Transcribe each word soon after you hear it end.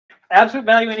absolute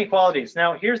value inequalities.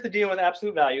 Now, here's the deal with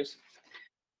absolute values.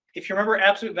 If you remember,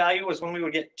 absolute value was when we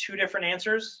would get two different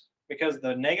answers because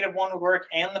the negative one would work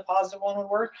and the positive one would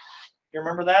work. You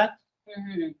remember that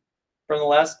from the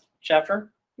last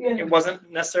chapter? Yeah. It wasn't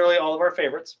necessarily all of our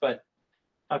favorites, but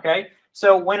okay.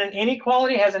 So when an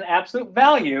inequality has an absolute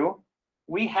value,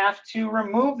 we have to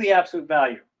remove the absolute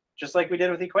value, just like we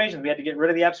did with equations. We had to get rid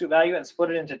of the absolute value and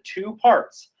split it into two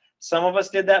parts. Some of us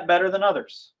did that better than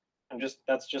others. And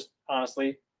that's just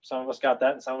honestly, some of us got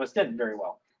that and some of us didn't very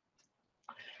well.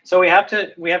 So we have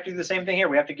to do the same thing here.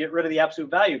 We have to get rid of the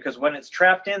absolute value because when it's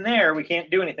trapped in there, we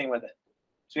can't do anything with it.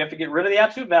 So we have to get rid of the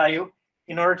absolute value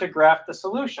in order to graph the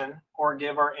solution or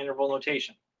give our interval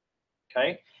notation.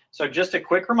 Okay, so just a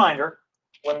quick reminder,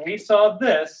 when we saw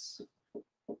this,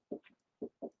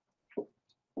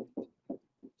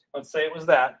 let's say it was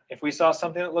that, if we saw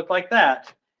something that looked like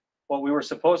that, what we were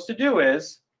supposed to do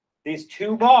is these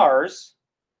two bars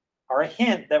are a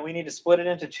hint that we need to split it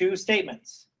into two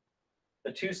statements.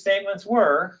 The two statements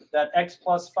were that x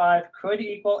plus 5 could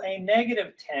equal a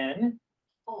negative 10.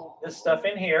 This stuff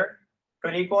in here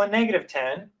could equal a negative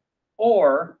 10,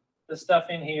 or the stuff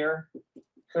in here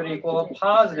could equal a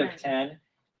positive 10,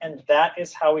 and that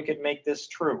is how we could make this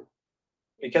true.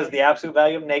 Because the absolute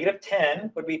value of negative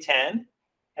 10 would be 10,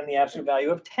 and the absolute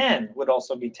value of 10 would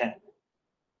also be 10.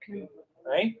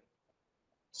 Right?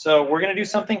 So we're going to do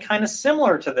something kind of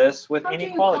similar to this with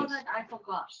inequalities. How do you call that? I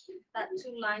forgot. That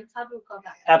two lines, how do you call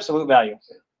that? Absolute value.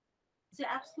 Is it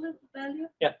absolute value?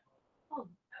 Yeah. Oh.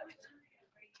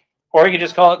 Or you could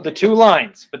just call it the two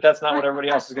lines, but that's not what everybody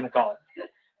else is going to call it.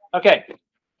 Okay.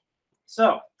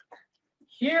 So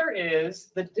here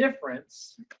is the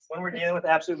difference when we're dealing with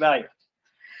absolute value.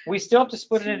 We still have to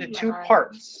split it into two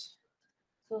parts.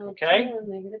 Okay?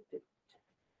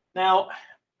 Now,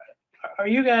 are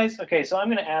you guys, okay, so I'm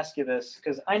going to ask you this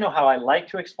because I know how I like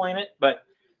to explain it, but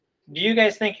do you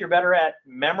guys think you're better at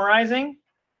memorizing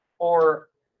or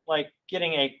like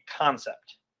getting a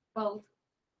concept? Both.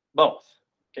 Both.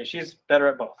 Okay, she's better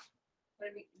at both.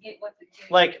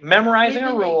 Like memorizing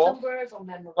a rule,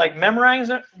 like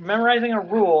memorizing a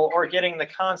rule or getting the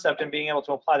concept and being able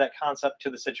to apply that concept to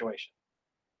the situation.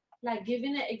 Like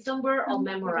giving an example or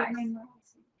memorize.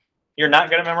 You're not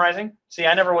good at memorizing? See,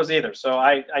 I never was either, so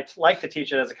I like to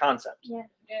teach it as a concept. Yeah.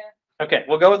 Okay,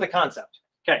 we'll go with the concept.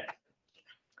 Okay.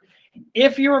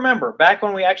 If you remember, back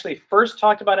when we actually first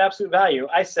talked about absolute value,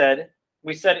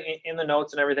 we said in the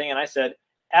notes and everything, and I said,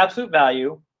 absolute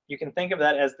value, you can think of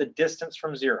that as the distance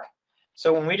from 0.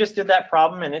 So when we just did that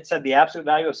problem and it said the absolute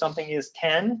value of something is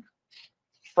 10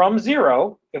 from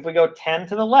 0, if we go 10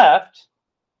 to the left,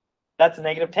 that's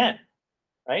negative 10,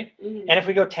 right? And if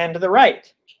we go 10 to the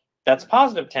right, that's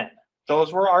positive 10.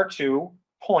 Those were our 2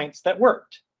 points that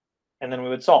worked. And then we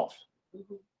would solve.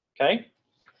 Okay?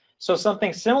 So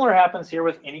something similar happens here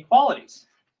with inequalities.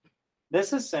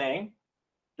 This is saying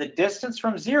the distance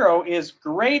from 0 is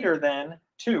greater than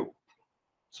 2.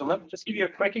 So let me just give you a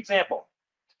quick example.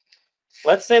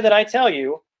 Let's say that I tell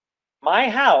you my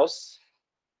house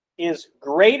is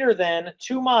greater than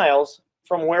 2 miles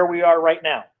from where we are right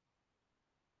now.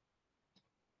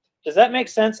 Does that make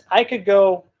sense? I could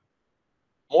go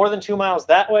more than 2 miles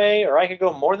that way, or I could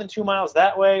go more than 2 miles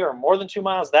that way, or more than 2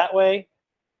 miles that way.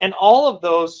 And all of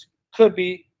those could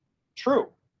be true,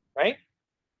 right?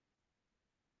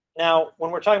 Now,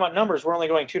 when we're talking about numbers, we're only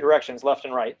going 2 directions, left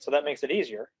and right, so that makes it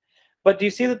easier. But do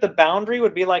you see that the boundary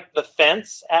would be like the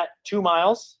fence at 2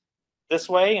 miles this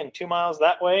way and 2 miles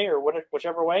that way, or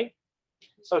whichever way?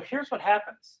 So here's what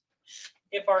happens.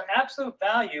 If our absolute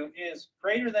value is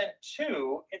greater than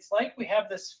 2, it's like we have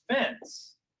this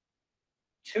fence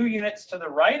 2 units to the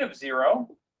right of 0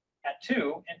 at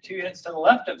 2 and 2 units to the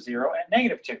left of 0 at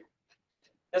negative 2.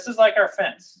 This is like our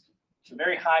fence. It's a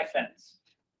very high fence.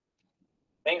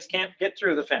 Things can't get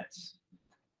through the fence.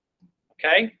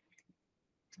 Okay?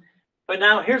 But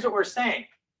now here's what we're saying.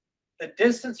 The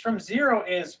distance from 0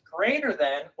 is greater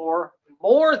than or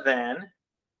more than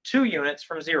 2 units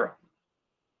from 0.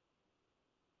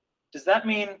 Does that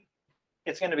mean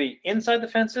it's going to be inside the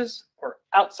fences or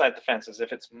outside the fences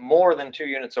if it's more than 2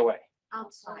 units away?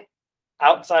 Outside.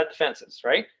 Outside the fences,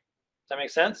 right? Does that make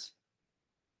sense?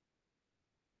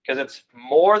 Because it's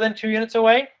more than 2 units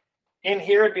away. In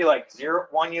here, it'd be like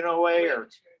 1 unit away or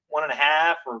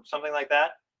 1.5 or something like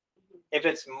that. If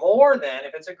it's more than,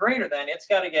 if it's a greater than, it's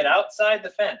got to get outside the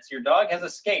fence. Your dog has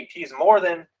escaped. He's more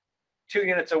than 2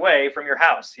 units away from your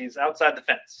house. He's outside the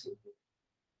fence.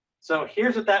 So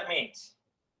here's what that means.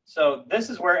 So this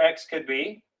is where x could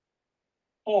be,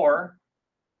 or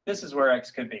this is where x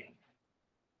could be.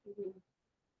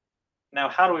 Now,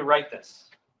 how do we write this?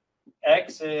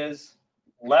 X is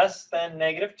less than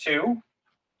 -2.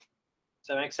 Does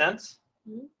that make sense?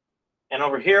 Mhm. And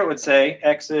over here it would say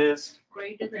x is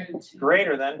Greater than 2.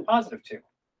 greater than +2.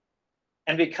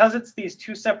 And because it's these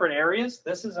two separate areas,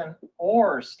 this is an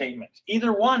or statement.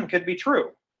 Either one could be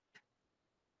true.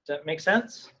 Does that make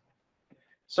sense?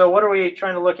 So what are we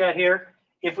trying to look at here?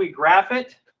 If we graph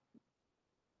it,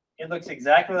 it looks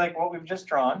exactly like what we've just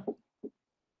drawn.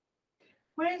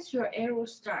 Where is your arrow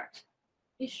start?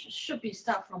 It should be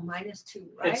start from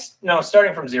 -2, right? It's no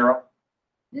starting from 0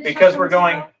 This because start we're from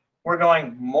going 0? we're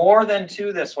going more than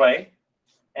 2 this way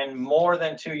and more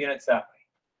than 2 units that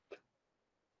way.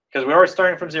 Because we're already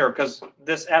starting from 0 because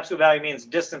this absolute value means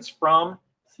distance from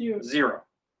 0.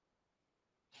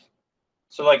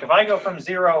 So like if I go from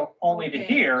 0 only to Okay,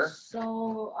 here,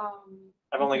 so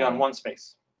I've only gone one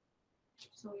space.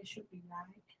 So it should be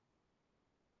like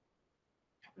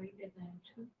greater than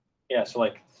 2. Yeah, so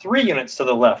like 3 units to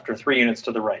the left or 3 units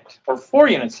to the right, or 4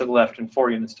 units to the left and 4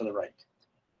 units to the right,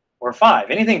 or 5.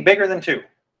 Anything bigger than 2.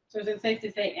 So is it safe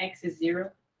to say x is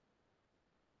 0?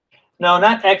 No,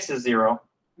 not x is 0.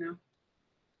 No.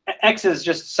 X is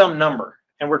just some number,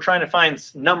 and we're trying to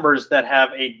find numbers that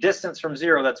have a distance from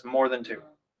 0 that's more than 2.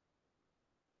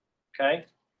 Okay,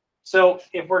 so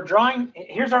if we're drawing,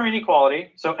 here's our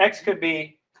inequality. So x could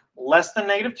be less than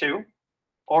 -2,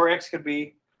 or x could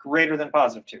be greater than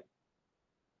 +2.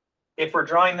 If we're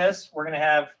drawing this, we're going to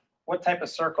have what type of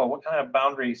circle, what kind of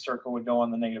boundary circle would go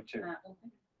on the -2?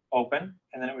 Open. Open,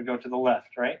 and then it would go to the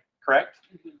left, right? Correct?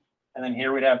 Mhm. And then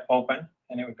here we'd have open,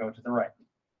 and it would go to the right.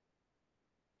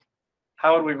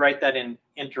 How would we write that in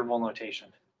interval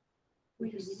notation?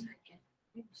 Wait a second.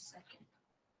 Wait a second.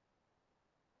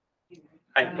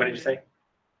 What did you say?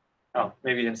 Oh,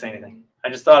 maybe you didn't say anything. I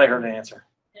just thought I heard an answer.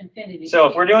 Infinity. So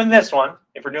if we're doing this one,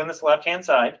 if we're doing this left-hand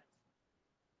side,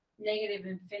 Negative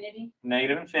infinity.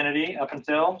 -infinity up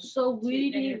until, So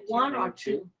we need Negative 1 or negative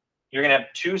 2. 2? you're going to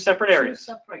have 2 separate Two areas.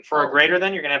 separate. For a Oh, greater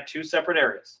than, you're going to have 2 separate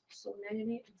areas. So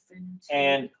negative infinity.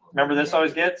 And remember this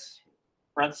always gets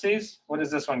parentheses. What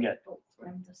does this one get?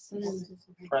 Parentheses.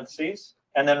 Parentheses.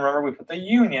 And then remember we put the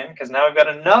union because now we've got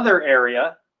another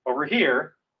area over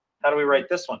here. How do we write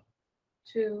this one?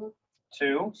 2.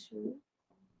 2, 2.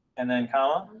 and then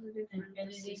comma, Positive Infinity.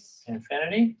 parentheses.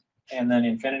 infinity. And then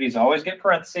infinities always get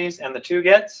parentheses, and the 2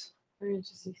 gets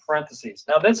parentheses.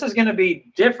 Now this is going to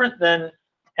be different than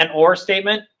an or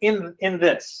statement in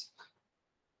this.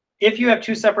 If you have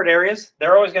 2 separate areas,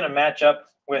 they're always going to match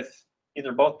up with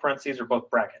either both parentheses or both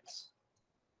brackets.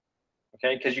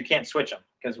 Okay, because you can't switch them,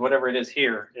 because whatever it is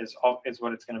here is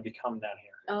what it's going to become down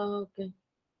here. Oh, okay.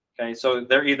 Okay, so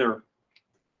they're either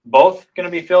both going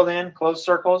to be filled in closed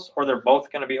circles, or they're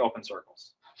both going to be open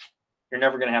circles. You're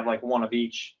never going to have like one of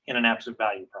each in an absolute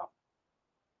value problem,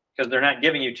 because they're not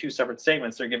giving you 2 separate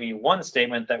statements. They're giving you one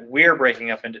statement that we're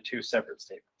breaking up into 2 separate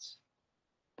statements.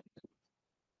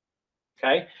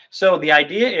 Okay, so the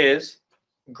idea is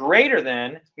greater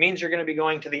than means you're going to be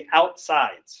going to the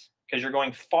outsides because you're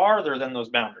going farther than those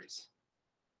boundaries.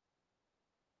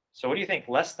 So what do you think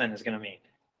less than is going to mean?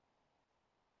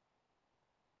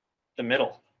 The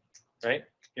middle, right?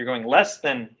 You're going less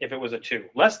than if it was a 2,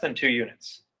 less than 2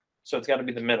 units. So it's got to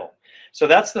be the middle. So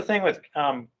that's the thing with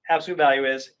absolute value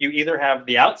is you either have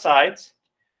the outsides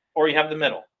or you have the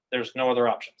middle. There's no other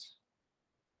options.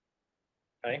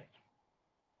 Okay.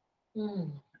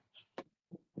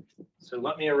 So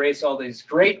let me erase all these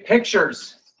great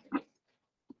pictures.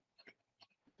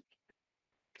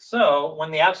 So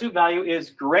when the absolute value is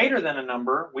greater than a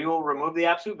number, we will remove the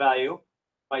absolute value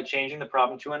by changing the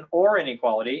problem to an or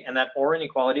inequality, and that or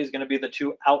inequality is going to be the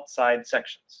 2 outside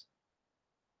sections.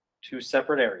 2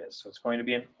 separate areas. So it's going to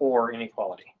be an or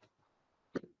inequality.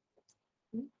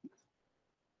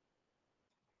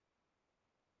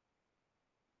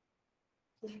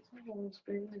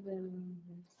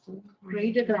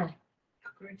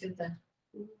 Greater than.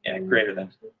 Yeah, greater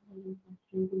than.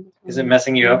 Is it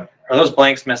messing you up? Are those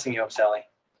blanks messing you up, Sally?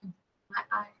 My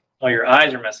eye. Oh, your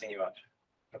eyes are messing you up.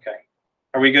 Okay.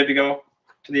 Are we good to go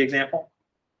to the example?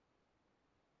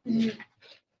 Did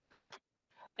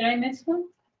I miss one?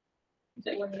 Is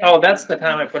it when we Oh, got- that's the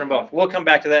time I put them both. We'll come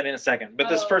back to that in a second. But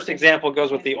this Oh, first okay. example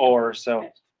goes with the or,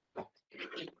 so.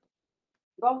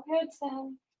 Go ahead,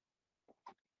 Sam.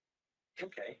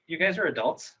 Okay, you guys are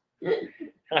adults.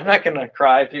 I'm not going to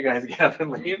cry if you guys get up and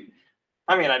leave.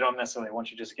 I mean, I don't necessarily want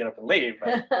you just to get up and leave.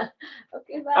 But...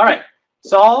 Okay, bye. All right,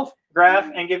 solve,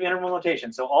 graph, and give interval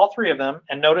notation. So all 3 of them.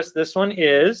 And notice this one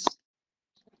is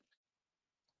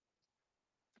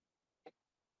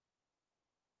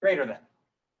greater than,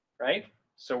 right?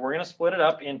 So we're going to split it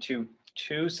up into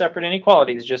 2 separate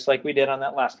inequalities, just like we did on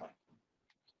that last one.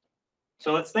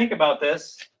 So let's think about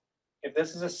this. If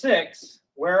this is a 6,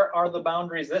 where are the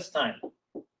boundaries this time?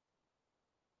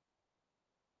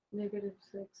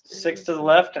 -6. 6 to the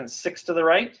left and 6 to the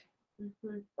right,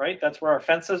 Mm-hmm. right? That's where our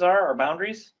fences are, our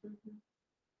boundaries. Mm-hmm.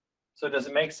 So does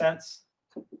it make sense?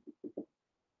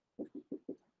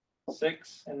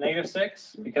 6 and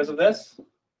 -6 because of this?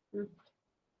 Mhm.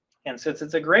 And since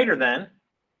it's a greater than,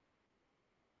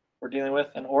 we're dealing with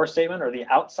an or statement or the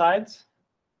outsides.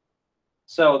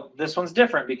 So this one's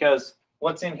different because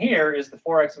what's in here is the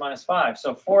 4x minus 5.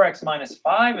 So 4x minus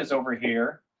 5 is over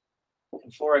here,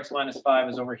 and 4x minus 5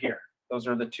 is over here. Those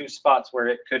are the two spots where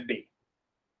it could be.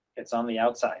 It's on the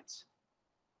outsides.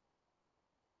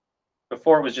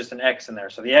 Before it was just an x in there.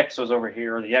 So the x was over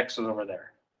here or the x was over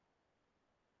there.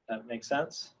 That makes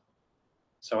sense?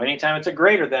 So anytime it's a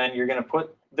greater than, you're going to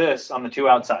put this on the two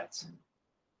outsides.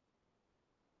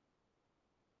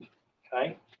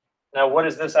 Okay. Now, what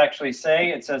does this actually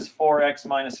say? It says 4x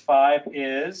minus 5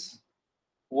 is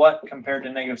what compared to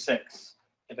 -6?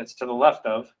 If it's to the left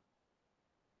of,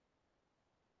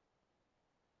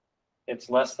 it's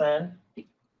less than.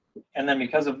 And then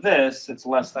because of this, it's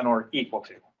less than or equal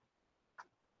to.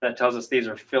 That tells us these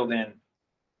are filled in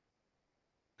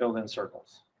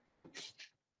circles.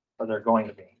 Or they're going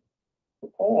to be.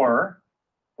 Or,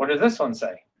 what does this one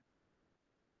say?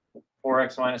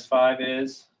 4x minus 5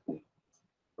 is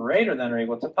greater than or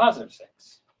equal to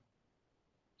 +6.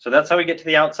 So that's how we get to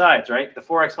the outsides, right? The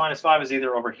 4x minus 5 is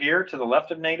either over here to the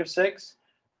left of -6,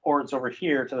 or it's over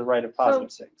here to the right of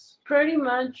 +6. Pretty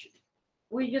much,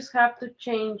 we just have to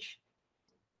change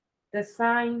the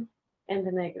sign and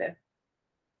the negative.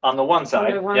 On the one side,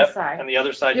 On the one yep, side. and the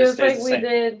other side just Just stays like the we same.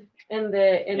 did in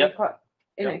the In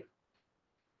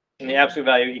the absolute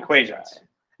value equations.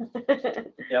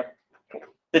 the Yep.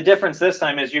 The difference this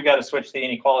time is you got to switch the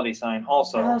inequality sign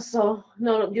also. Also,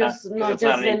 no, just 'cause not it's not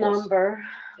just an the equals. number.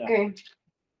 Yeah. Okay.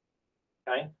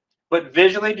 Okay. But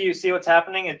visually, do you see what's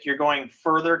happening? If you're going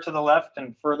further to the left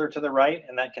and further to the right,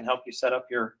 and that can help you set up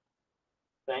your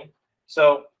thing.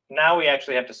 So now we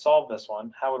actually have to solve this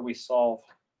one. How would we solve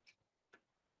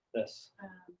this?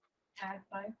 Add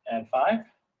 5. Add 5.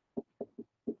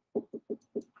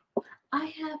 I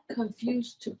have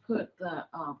confused to put the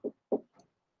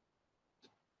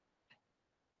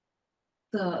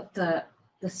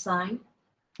sign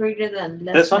greater than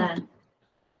less This one? than.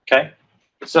 Okay.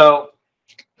 So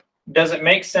does it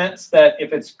make sense that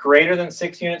if it's greater than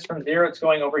 6 units from 0, it's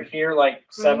going over here like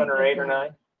 7 or 8 or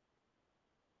 9?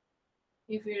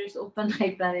 If it is open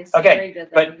like that, it's Okay, greater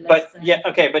than less than. yeah,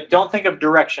 okay, but don't think of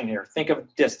direction here. Think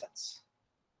of distance.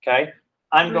 Okay?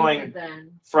 I'm Greater going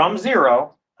than from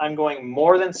 0, I'm going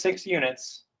more than 6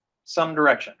 units some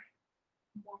direction.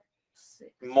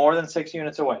 6. More than 6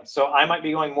 units away. So I might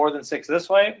be going more than 6 this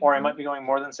way, or I might be going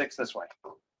more than 6 this way.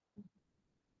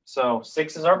 So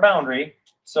 6 is our boundary.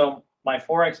 So my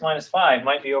 4x minus 5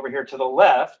 might be over here to the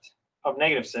left of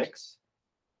 -6.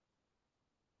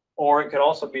 Or it could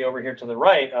also be over here to the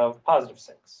right of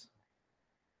 +6.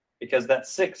 Because that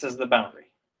 6 is the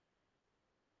boundary.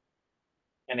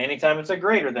 And anytime it's a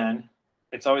greater than,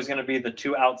 it's always going to be the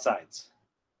two outsides.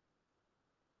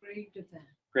 Greater than.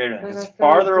 Greater than. But It's I thought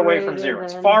farther away from greater 0.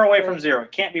 It's than far away six. from 0.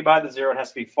 It can't be by the 0. It has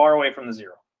to be far away from the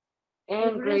 0.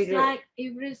 And If greater.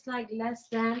 it's like less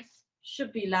than,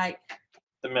 should be like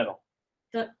The middle.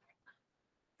 the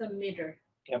middle.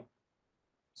 Yep.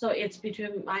 So it's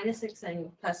between -6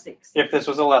 and +6. If this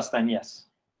was a less than, yes.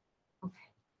 Okay.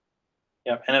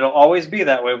 Yep. And it'll always be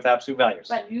that way with absolute values.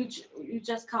 But you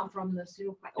just count from the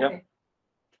 0. Yep. Okay.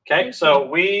 Okay, so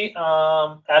we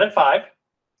added 5.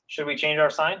 Should we change our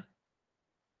sign?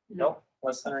 Nope.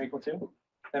 Less than or equal to.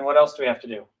 Then what else do we have to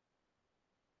do?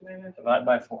 Divide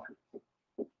by 4.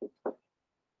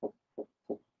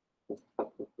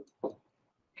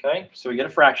 Okay, so we get a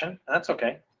fraction. And that's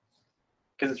okay.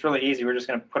 Because it's really easy. We're just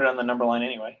going to put it on the number line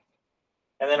anyway.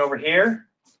 And then over here,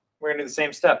 we're going to do the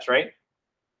same steps, right?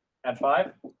 Add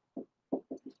 5.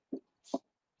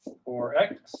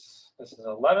 4x. This is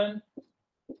 11.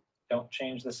 Don't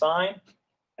change the sign.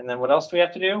 And then what else do we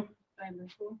have to do?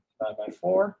 Divide by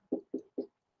 4.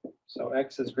 So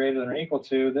x is greater than or equal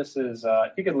to, this is,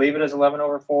 you could leave it as 11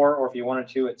 over 4, or if you wanted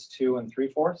to, it's 2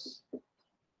 3/4.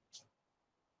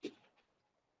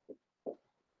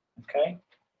 Okay.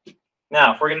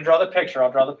 Now, if we're going to draw the picture,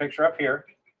 I'll draw the picture up here.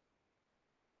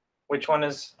 Which one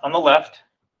is on the left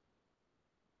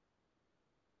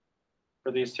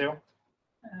for these two?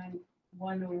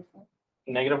 1 over 4.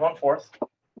 -1/4.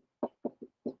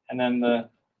 And then the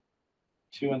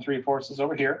 2 3/4 is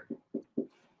over here.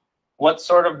 What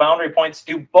sort of boundary points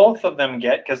do both of them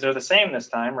get? Because they're the same this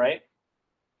time, right?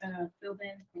 Filled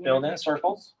in. Filled in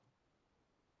circles.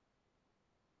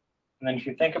 And then if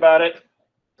you think about it,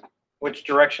 which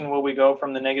direction will we go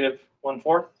from the negative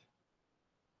 1/4?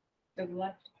 To the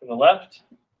left. To the left.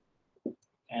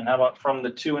 And how about from the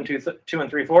 2 and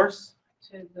 3/4?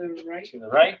 To the right. To the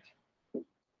right.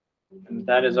 And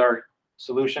that is our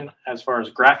solution as far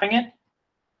as graphing it.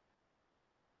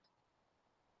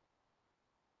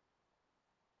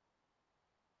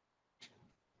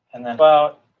 And then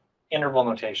about interval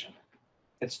notation.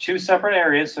 It's two separate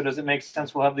areas, so does it make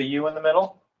sense we'll have the U in the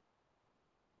middle?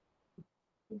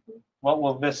 What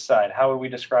will this side? How would we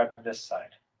describe this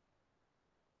side?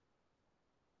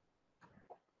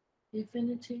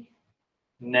 Infinity.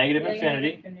 Negative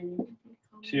infinity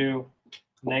to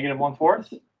negative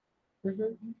 1/4.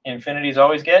 Infinities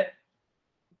always get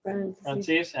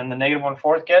parentheses, and the negative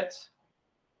 1/4 gets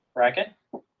bracket.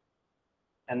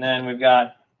 And then we've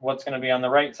got what's going to be on the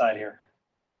right side here.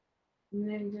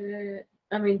 Negative,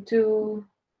 I mean 2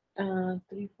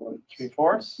 3/4.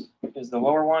 3/4 is the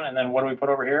lower one, and then what do we put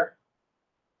over here?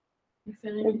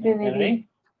 Infinity.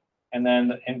 And then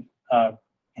the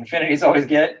infinities always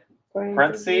get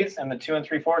parentheses, and the 2 and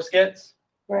 3/4 gets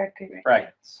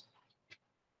brackets.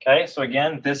 Okay, so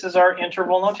again, this is our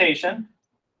interval notation.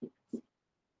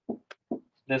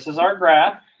 This is our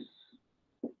graph.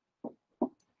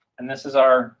 And this is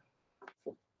our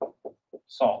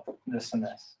solve, this and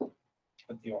this,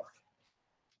 with the or.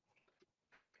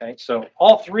 Okay, so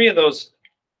all three of those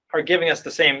are giving us the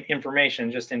same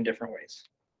information, just in different ways.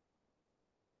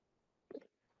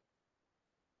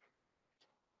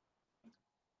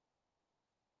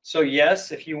 So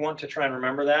yes, if you want to try and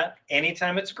remember that,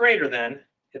 anytime it's greater than,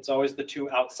 it's always the two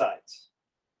outsides.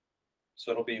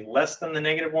 So it'll be less than the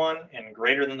 -1 and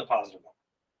greater than the +1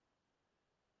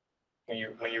 when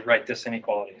you write this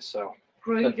inequality. So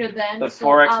Greater than. the so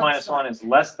 4x outside. minus 1 is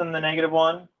less than the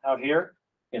 -1 out here.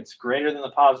 It's greater than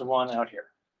the +1 out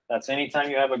here. That's anytime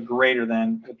you have a greater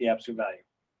than with the absolute value.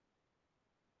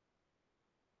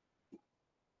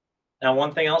 Now,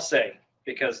 one thing I'll say,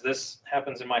 because this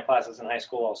happens in my classes in high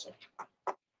school also.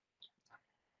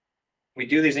 We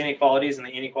do these inequalities, and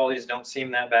the inequalities don't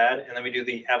seem that bad. And then we do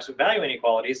the absolute value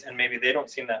inequalities, and maybe they don't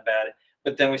seem that bad.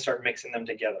 But then we start mixing them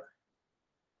together.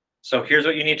 So here's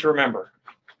what you need to remember.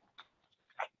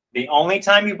 The only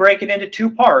time you break it into two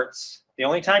parts, the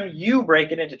only time you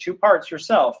break it into two parts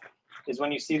yourself is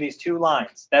when you see these two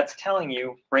lines. That's telling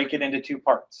you break it into two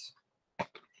parts.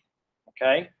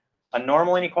 Okay? A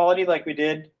normal inequality like we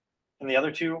did in the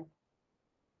other two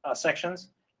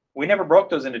sections, we never broke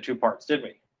those into two parts, did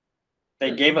we?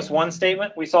 They gave us one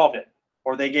statement, we solved it.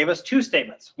 Or they gave us two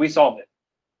statements, we solved it.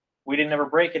 We didn't ever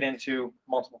break it into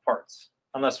multiple parts.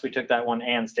 Unless we took that one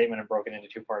and statement and broke it into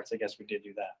two parts. I guess we did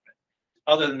do that. But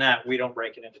other than that, we don't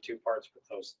break it into two parts with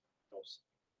those.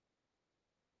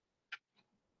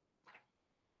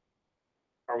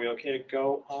 Are we okay to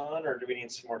go on, or do we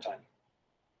need some more time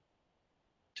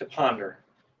to ponder?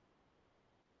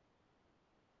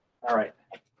 All right.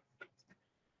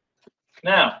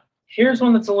 Now, here's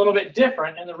one that's a little bit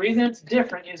different, and the reason it's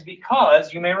different is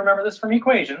because, you may remember this from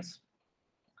equations,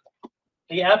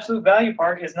 the absolute value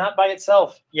part is not by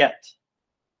itself yet.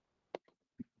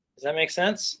 Does that make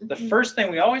sense? The first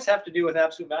thing we always have to do with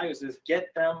absolute values is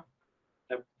get them,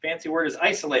 the fancy word is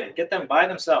isolated, get them by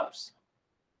themselves.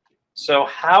 So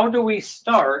how do we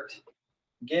start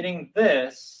getting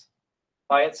this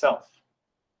by itself?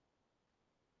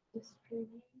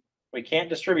 We can't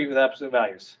distribute with absolute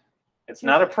values. It's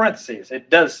not a parentheses. It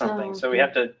does something. So we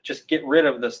have to just get rid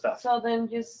of this stuff. So then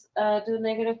just do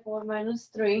 -4 minus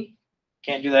 3.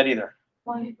 Can't do that either.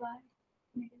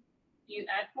 You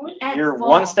add 4? You're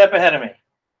one step ahead of me.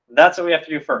 That's what we have to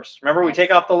do first. Remember, we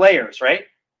take off the layers, right?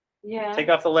 Yeah. Take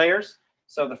off the layers.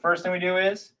 So the first thing we do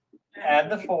is add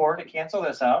the 4 to cancel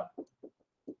this out.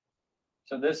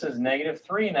 So this is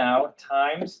 -3 now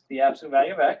times the absolute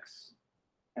value of x.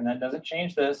 And that doesn't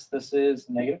change this. This is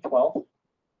 -12.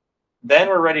 Then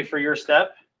we're ready for your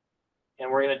step. And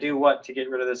we're going to do what to get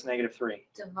rid of this -3?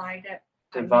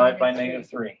 Divide by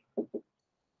 -3.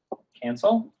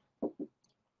 Cancel.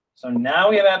 So now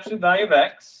we have absolute value of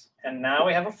x. And now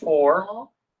we have a 4.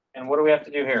 And what do we have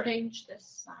to do here? Change this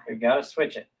side. We've got to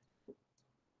switch it.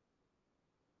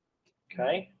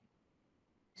 Okay.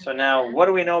 So now what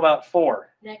do we know about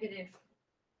 4? Negative.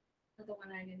 Another one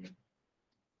negative.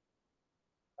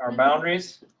 Our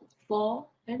boundaries. 4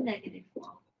 and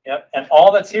 -4. Yep. And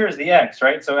all that's here is the x,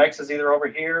 right? So x is either over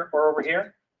here or over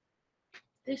here.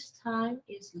 This time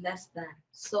is less than.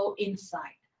 So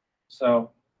inside.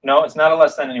 So no, it's not a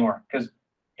less than anymore because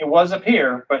it was up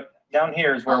here, but down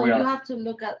here is where we You are. have to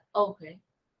look at, okay.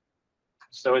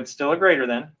 So it's still a greater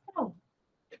than. Oh.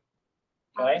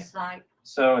 Okay. Outside.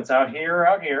 So it's out here or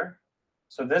out here.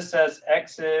 So this says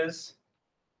x is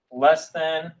less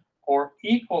than or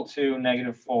equal to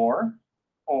 -4,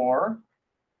 or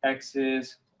x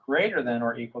is greater than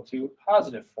or equal to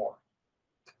 +4.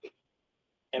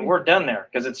 And we're done there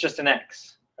because it's just an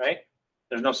x, right?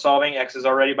 There's no solving. X is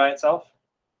already by itself.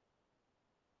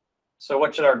 So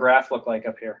what should our graph look like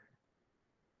up here?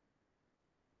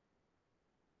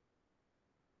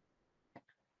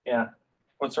 Yeah.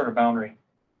 What sort of boundary?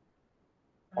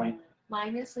 Point.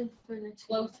 Minus infinity.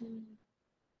 Close.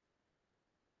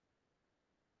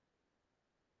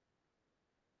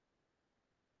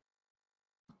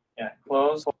 Yeah,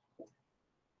 close.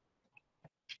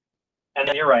 And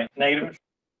then you're right,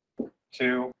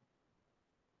 -2.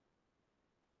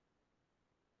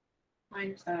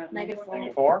 Minus negative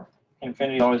 -4.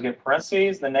 Infinity always get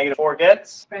parentheses. The -4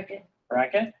 gets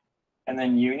bracket. and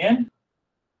then union.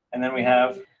 And then we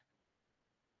have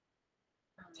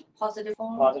 +4.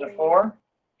 +4.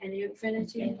 And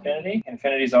infinity. Infinity.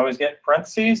 Infinities always get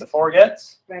parentheses. The 4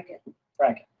 gets Bracket.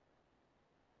 bracket.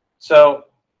 So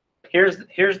here's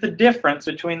the difference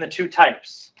between the two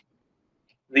types.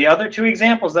 The other two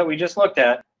examples that we just looked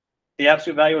at, the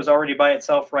absolute value was already by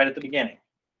itself right at the beginning,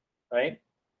 right?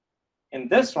 In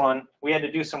this one, we had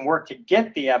to do some work to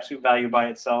get the absolute value by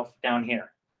itself down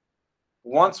here.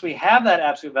 Once we have that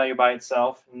absolute value by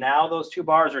itself, now those two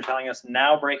bars are telling us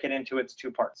now break it into its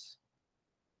two parts.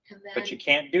 And then, But you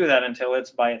can't do that until it's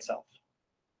by itself,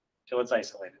 until it's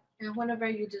isolated. and whenever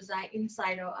you design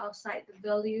inside or outside the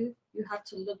value, you have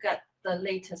to look at the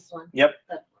latest one. Yep.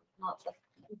 That one, not the.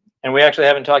 And we actually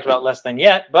haven't talked about less than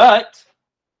yet, but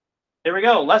here we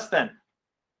go, less than.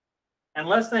 And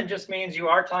less than just means you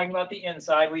are talking about the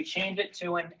inside. We change it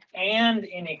to an and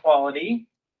inequality.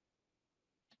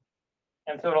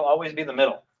 And so it'll always be the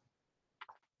middle.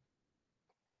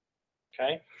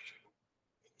 Okay.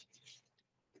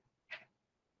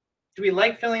 Do we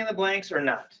like filling in the blanks or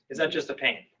not? Is that just a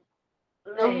pain?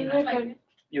 Okay.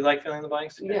 You like filling in the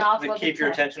blanks? Yeah. Not To for the keep your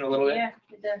test. attention a little bit? Yeah,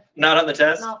 it does. Not on the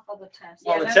test? Not for the test.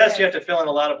 On Yeah, the that's test, you right. have to fill in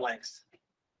a lot of blanks.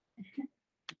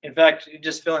 In fact, you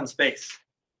just fill in space.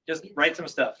 Just write some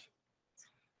stuff.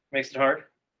 Makes it hard?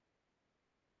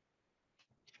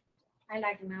 I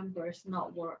like numbers,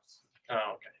 not words.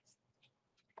 Oh, okay.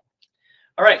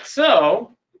 All right,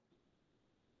 so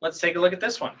let's take a look at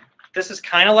this one. This is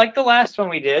kind of like the last one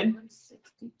we did,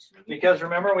 162. because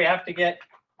remember, we have to get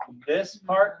this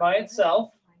part by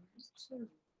itself. -2.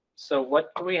 So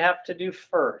what do we have to do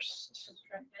first?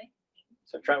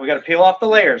 Subtract. We got to peel off the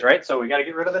layers, right? So we got to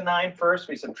get rid of the 9 first.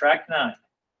 We subtract 9.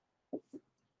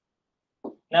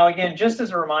 Now, again, just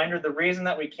as a reminder, the reason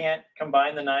that we can't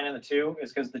combine the 9 and the 2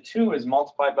 is because the 2 is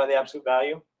multiplied by the absolute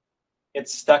value.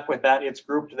 It's stuck with that. It's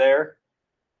grouped there.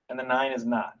 And the 9 is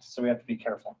not. So we have to be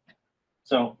careful.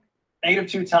 So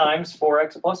 -2 times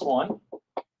 4x plus 1.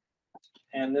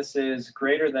 And this is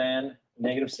greater than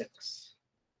 -6.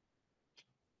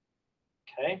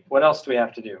 Okay. What else do we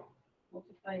have to do?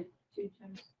 Multiply 2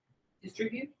 times.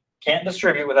 Distribute? Can't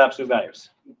distribute with absolute values.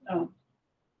 Oh.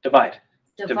 Divide.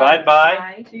 Divide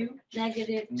by 2.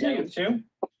 -2. -2.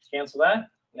 Cancel that.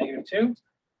 -2.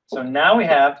 So now we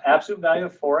have absolute value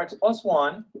of 4x plus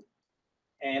 1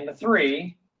 and the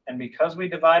 3. And because we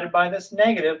divided by this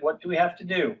negative, what do we have to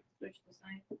do? Switch the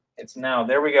sign. It's now.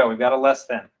 There we go. We've got a less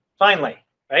than. Finally,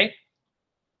 right?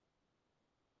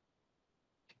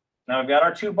 Now we've got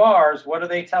our 2 bars. What do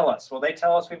they tell us? Well, they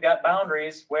tell us we've got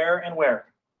boundaries where and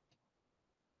where.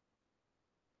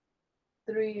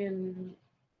 3 and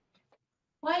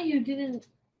Why you didn't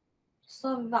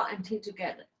solve it out until to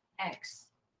get x?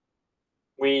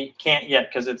 We can't yet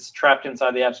because it's trapped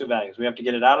inside the absolute values. We have to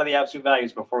get it out of the absolute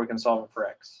values before we can solve it for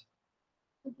x.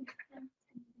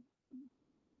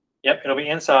 Yep, it'll be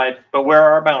inside. But where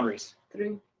are our boundaries?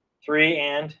 3. 3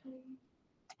 and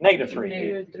 -3.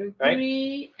 -3. Right?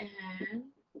 3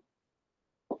 and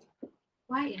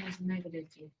why it is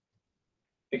 -3?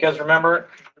 Because remember,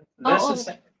 this Oh, is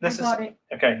I this is got it.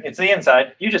 okay. It's the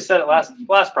inside. You just said it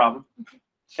last problem.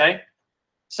 Okay.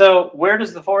 So where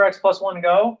does the 4x plus 1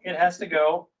 go? It has to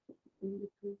go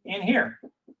in here.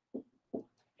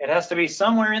 It has to be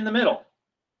somewhere in the middle.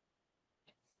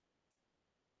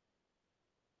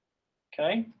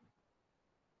 Okay.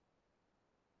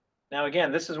 Now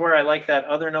again, this is where I like that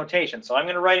other notation. So I'm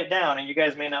going to write it down, and you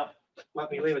guys may not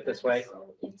let me leave it this way.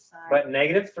 So inside. But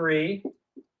 -3,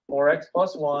 4x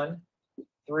plus 1,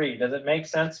 3. Does it make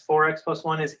sense? 4x plus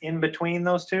 1 is in between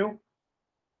those two,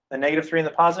 the -3 and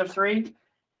the +3,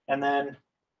 and then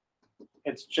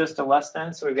it's just a less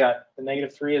than. So we've got the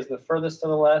 -3 is the furthest to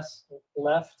the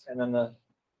left, and then the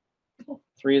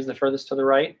 3 is the furthest to the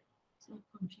right. So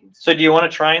confused. So do you want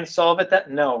to try and solve it? That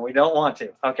no, we don't want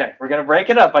to. Okay, we're gonna break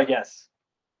it up, I guess.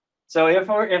 So if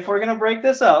we're gonna break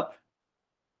this up,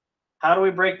 how do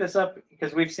we break this up?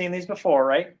 Because we've seen these before,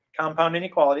 right? Compound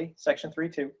inequality, section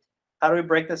 3.2. How do we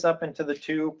break this up into the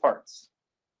two parts,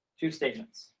 two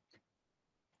statements?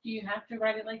 Do you have to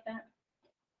write it like that?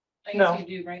 I No. guess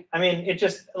you do, right? I mean, it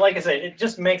just, like I said, it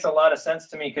just makes a lot of sense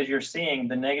to me because you're seeing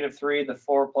the -3, the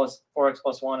 4x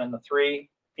plus 1, and the 3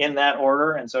 in that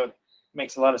order. And so it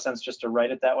makes a lot of sense just to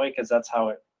write it that way because that's how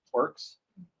it works.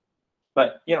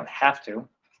 But you don't have to.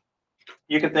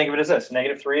 You can think of it as this.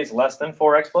 -3 is less than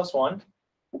 4x plus 1.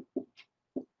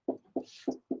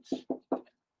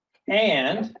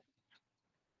 And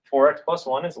 4x plus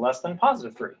 1 is less than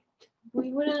 +3.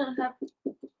 We wouldn't have.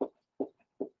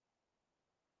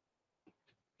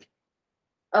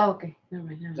 Oh, okay. Never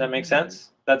mind. Does that make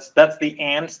sense? That's the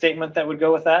and statement that would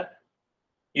go with that.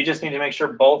 You just need to make sure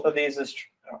both of these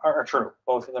are true.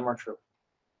 Both of them are true.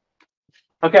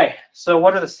 Okay, so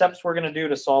what are the steps we're going to do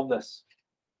to solve this?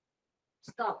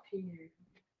 Stop here.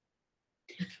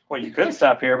 Well, you could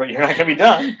stop here, but you're not going to be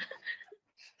done.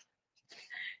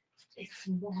 It's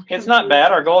more It's not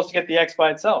bad. Our goal is to get the x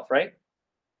by itself, right?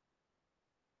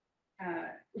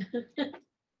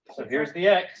 So here's the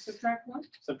x. Subtract 1.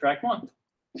 Subtract 1.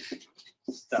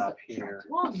 Stop here.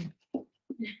 1.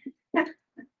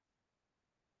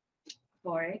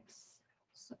 4x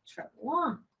subtract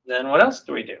 1. Then what else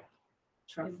do we do?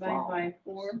 Subtract Divide by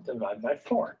 4. Divide by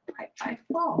 4. by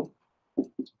 4.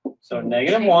 So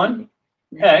 -1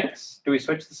 x. Do we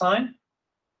switch the sign?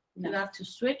 You have to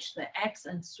switch the x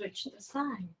and switch the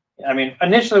sign. I mean,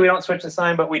 initially we don't switch the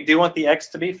sign, but we do want the x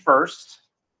to be first.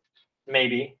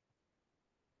 Maybe.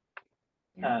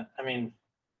 Yeah. I mean,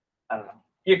 I don't know.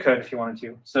 You could if you wanted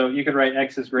to. So you could write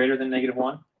x is greater than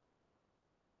 -1.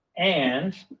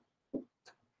 And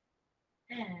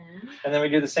then we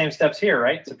do the same steps here,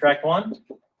 right? Subtract 1.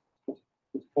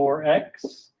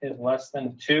 4x is less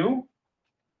than 2.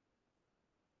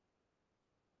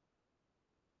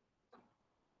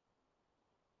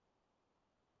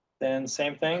 Then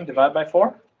same thing, divide by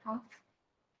 4. Half.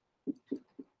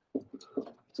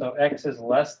 So x is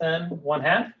less than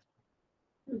 1/2.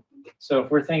 So if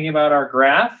we're thinking about our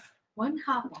graph,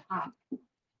 1/2 or half.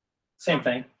 same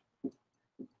thing.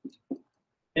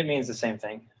 It means the same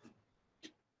thing.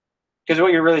 Because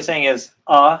what you're really saying is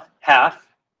a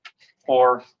half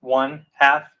or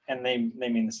 1/2, and they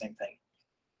mean the same thing.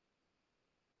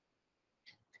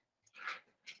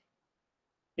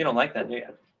 You don't like that, do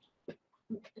you?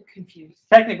 I'm confused.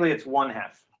 Technically, it's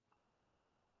 1/2.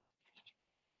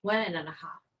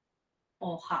 1.5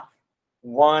 or half.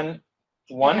 One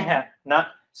half,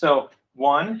 not so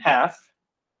 1/2.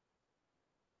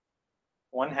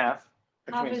 1/2.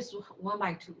 Which Half means, is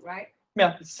 1/2, right?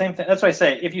 yeah, it's the same thing. That's why I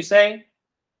say if you say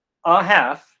a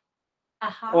half A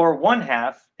half. or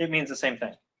 1/2, it means the same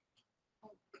thing.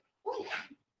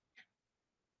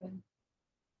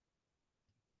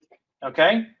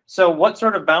 Okay, so what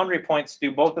sort of boundary points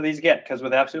do both of these get? Because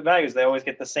with absolute values, they always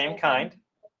get the same kind.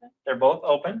 They're both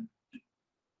open.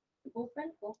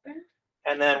 Open.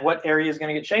 And then what area is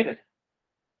going to get shaded?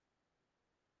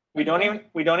 We don't even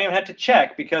have to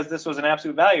check because this was an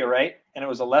absolute value, right? And it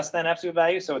was a less than absolute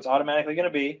value, so it's automatically going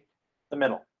to be the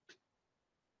middle.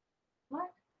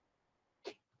 What?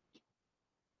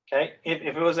 Okay,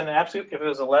 if it was a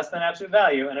less than absolute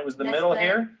value and it was the Less middle than.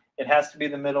 here, it has to be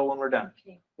the middle when we're done.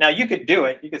 Okay. Now you could do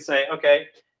it. You could say, okay,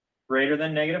 greater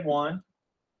than -1,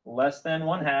 less than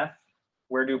 1/2.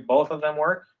 Where do both of them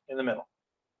work? In the middle.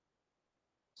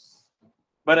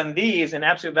 But in these, in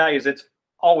absolute values, it's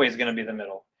always going to be the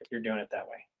middle if you're doing it that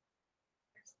way.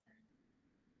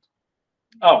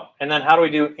 Oh, and then how do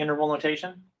we do interval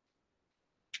notation?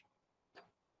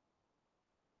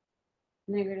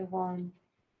 -1.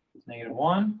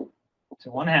 -1 to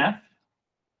 1/2.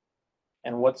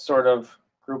 And what sort of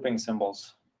grouping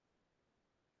symbols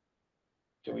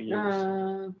do we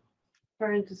use?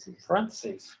 Parentheses.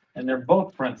 Parentheses. And they're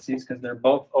both parentheses because they're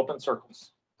both open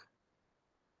circles.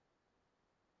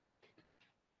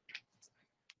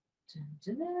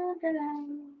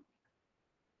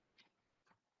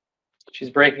 She's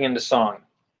breaking into song.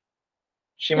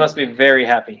 She must be very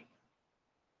happy.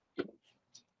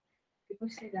 People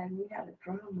say that we have a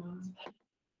drama.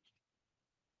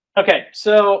 Okay,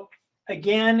 so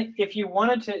again, if you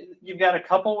wanted to, you've got a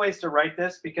couple ways to write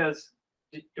this because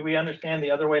do we understand the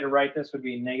other way to write this would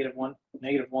be -1.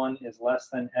 -1 is less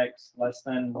than x less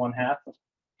than 1/2.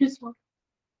 This one.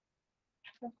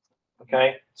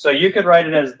 Okay, so you could write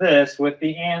it as this with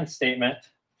the and statement,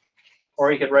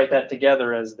 or you could write that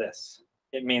together as this.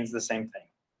 It means the same thing.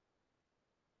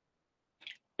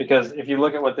 Because if you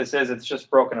look at what this is, it's just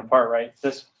broken apart, right?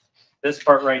 This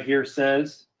part right here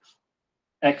says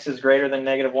x is greater than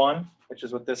 -1, which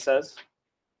is what this says.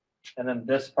 And then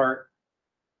this part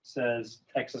says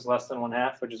x is less than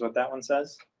 1/2, which is what that one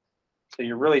says. So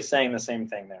you're really saying the same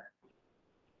thing there.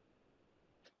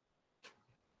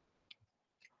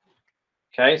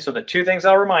 Okay, so the two things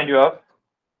I'll remind you of.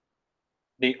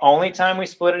 The only time we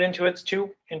split it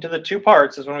into the two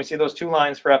parts is when we see those two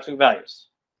lines for absolute values.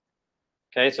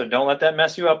 Okay, so don't let that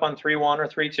mess you up on 3.1 or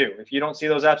 3.2. If you don't see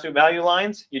those absolute value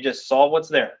lines, you just solve what's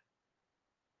there.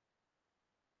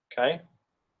 Okay.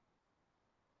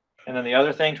 And then the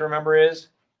other thing to remember is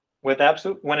when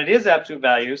it is absolute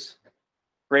values,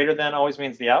 greater than always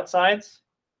means the outsides,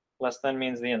 less than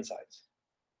means the insides.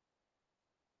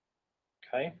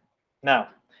 Okay. Now,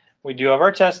 we do have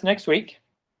our test next week.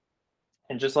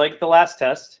 And just like the last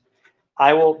test,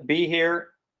 I will be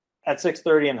here at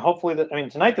 6:30, and hopefully,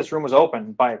 tonight this room was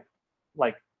open by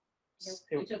like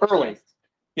early.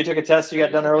 You took a test, you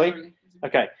got done early?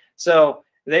 Okay. So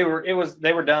they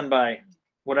were done by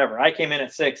whatever. I came in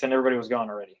at 6 and everybody was gone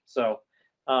already. So,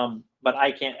 but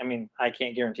I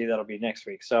can't guarantee that'll be next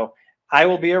week. So I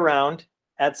will be around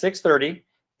at 6:30.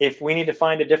 If we need to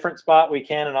find a different spot, we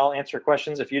can, and I'll answer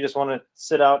questions. If you just want to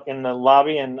sit out in the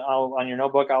lobby and on your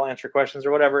notebook, I'll answer questions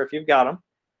or whatever if you've got them.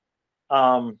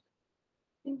 I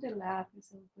think the lab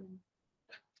is open.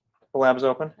 The lab's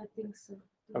open? I think so.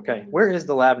 Okay. Where is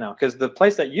the lab now? Because the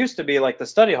place that used to be like the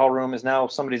study hall room is now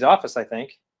somebody's office, I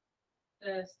think.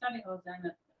 The study hall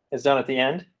done. It's done at the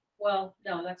end? Well,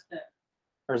 no, that's the.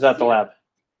 Or is that the lab?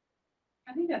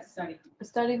 I think that's study. The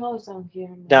study hall is down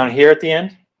here. Down here at the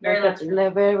end? Very last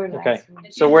room. Very Okay. last room.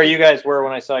 So where you guys were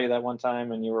when I saw you that one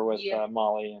time and you were with Yeah.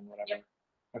 Molly and whatever. Yep.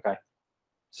 Okay.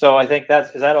 So I think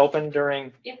is that open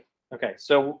during? Yeah. Okay.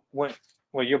 So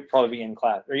you'll probably be in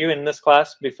class. Are you in this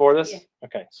class before this? Yeah.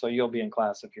 Okay. So you'll be in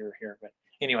class if you're here. But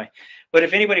anyway,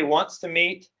 if anybody wants to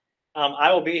meet,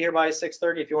 I will be here by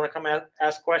 6:30. If you want to come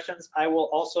ask questions, I will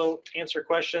also answer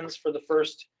questions for the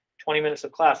first 20 minutes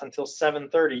of class until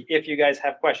 7:30 if you guys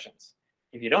have questions.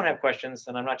 If you don't have questions,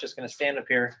 then I'm not just going to stand up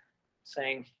here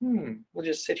saying, we'll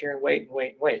just sit here and wait and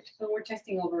wait and wait. So we're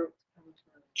testing over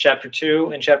Chapter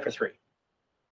 2 and Chapter 3.